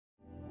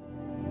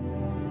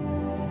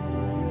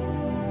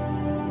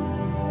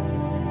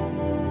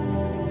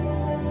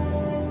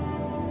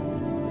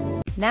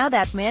Now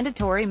that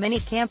mandatory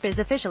minicamp is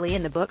officially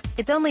in the books,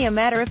 it's only a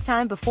matter of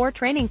time before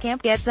training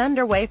camp gets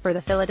underway for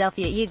the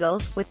Philadelphia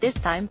Eagles, with this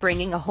time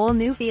bringing a whole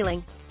new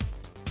feeling.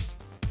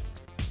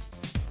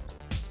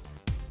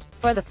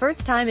 For the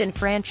first time in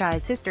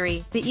franchise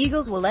history, the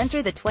Eagles will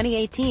enter the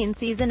 2018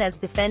 season as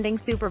defending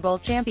Super Bowl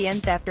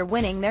champions after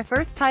winning their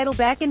first title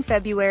back in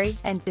February,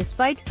 and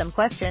despite some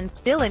questions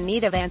still in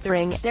need of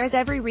answering, there's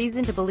every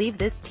reason to believe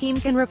this team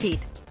can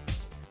repeat.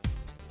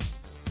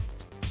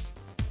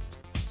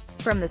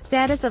 From the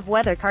status of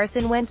whether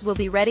Carson Wentz will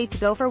be ready to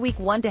go for Week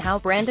 1 to how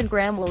Brandon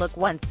Graham will look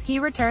once he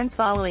returns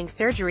following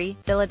surgery,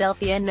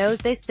 Philadelphia knows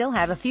they still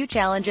have a few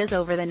challenges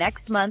over the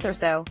next month or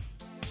so.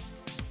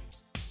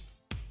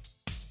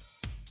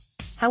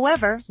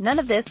 However, none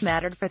of this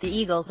mattered for the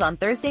Eagles on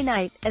Thursday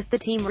night, as the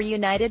team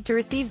reunited to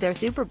receive their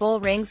Super Bowl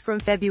rings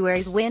from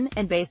February's win,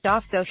 and based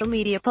off social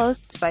media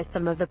posts by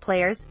some of the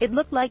players, it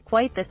looked like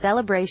quite the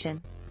celebration.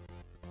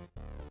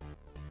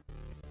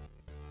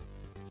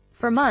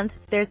 For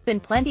months, there's been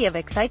plenty of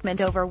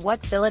excitement over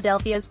what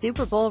Philadelphia's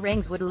Super Bowl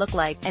rings would look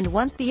like, and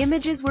once the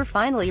images were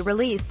finally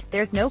released,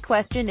 there's no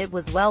question it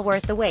was well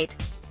worth the wait.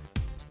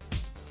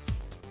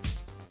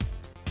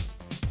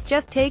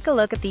 Just take a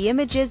look at the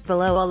images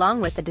below along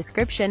with the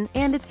description,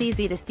 and it's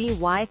easy to see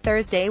why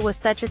Thursday was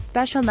such a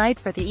special night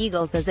for the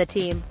Eagles as a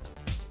team.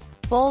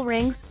 Bowl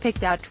rings,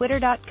 picked out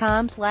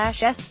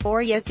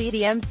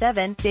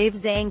Twitter.com/S4YesEDM7, Dave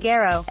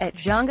Zangaro, at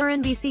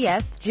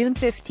JongaranBCS, June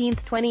 15,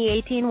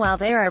 2018. While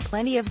there are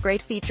plenty of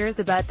great features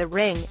about the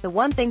ring, the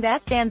one thing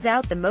that stands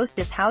out the most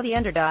is how the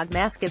underdog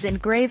mask is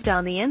engraved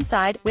on the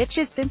inside, which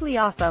is simply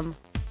awesome.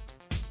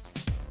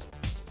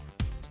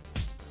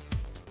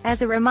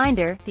 As a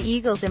reminder, the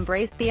Eagles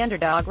embraced the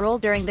underdog role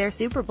during their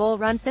Super Bowl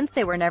run since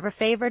they were never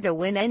favored to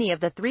win any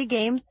of the 3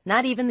 games,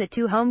 not even the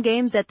 2 home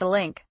games at the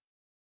Link.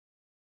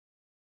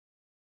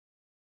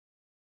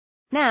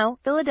 Now,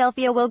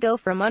 Philadelphia will go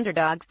from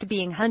underdogs to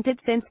being hunted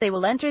since they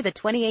will enter the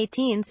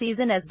 2018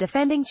 season as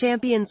defending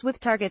champions with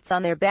targets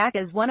on their back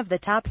as one of the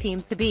top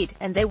teams to beat,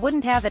 and they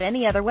wouldn't have it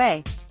any other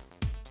way.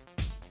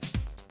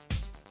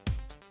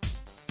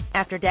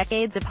 After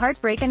decades of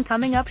heartbreak and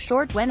coming up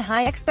short when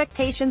high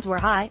expectations were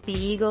high, the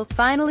Eagles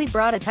finally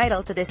brought a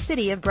title to this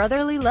city of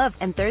brotherly love,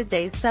 and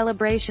Thursday's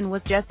celebration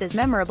was just as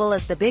memorable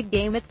as the big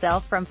game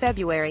itself from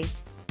February.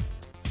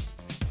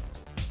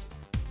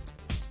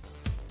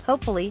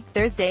 Hopefully,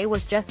 Thursday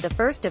was just the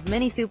first of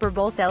many Super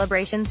Bowl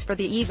celebrations for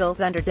the Eagles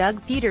under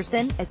Doug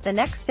Peterson, as the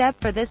next step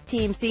for this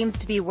team seems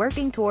to be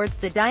working towards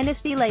the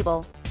dynasty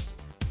label.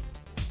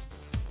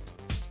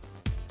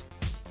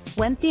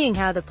 When seeing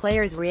how the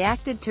players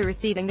reacted to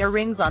receiving their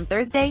rings on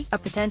Thursday, a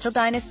potential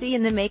dynasty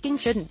in the making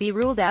shouldn't be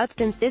ruled out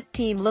since this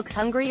team looks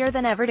hungrier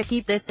than ever to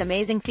keep this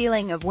amazing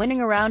feeling of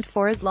winning around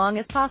for as long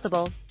as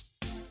possible.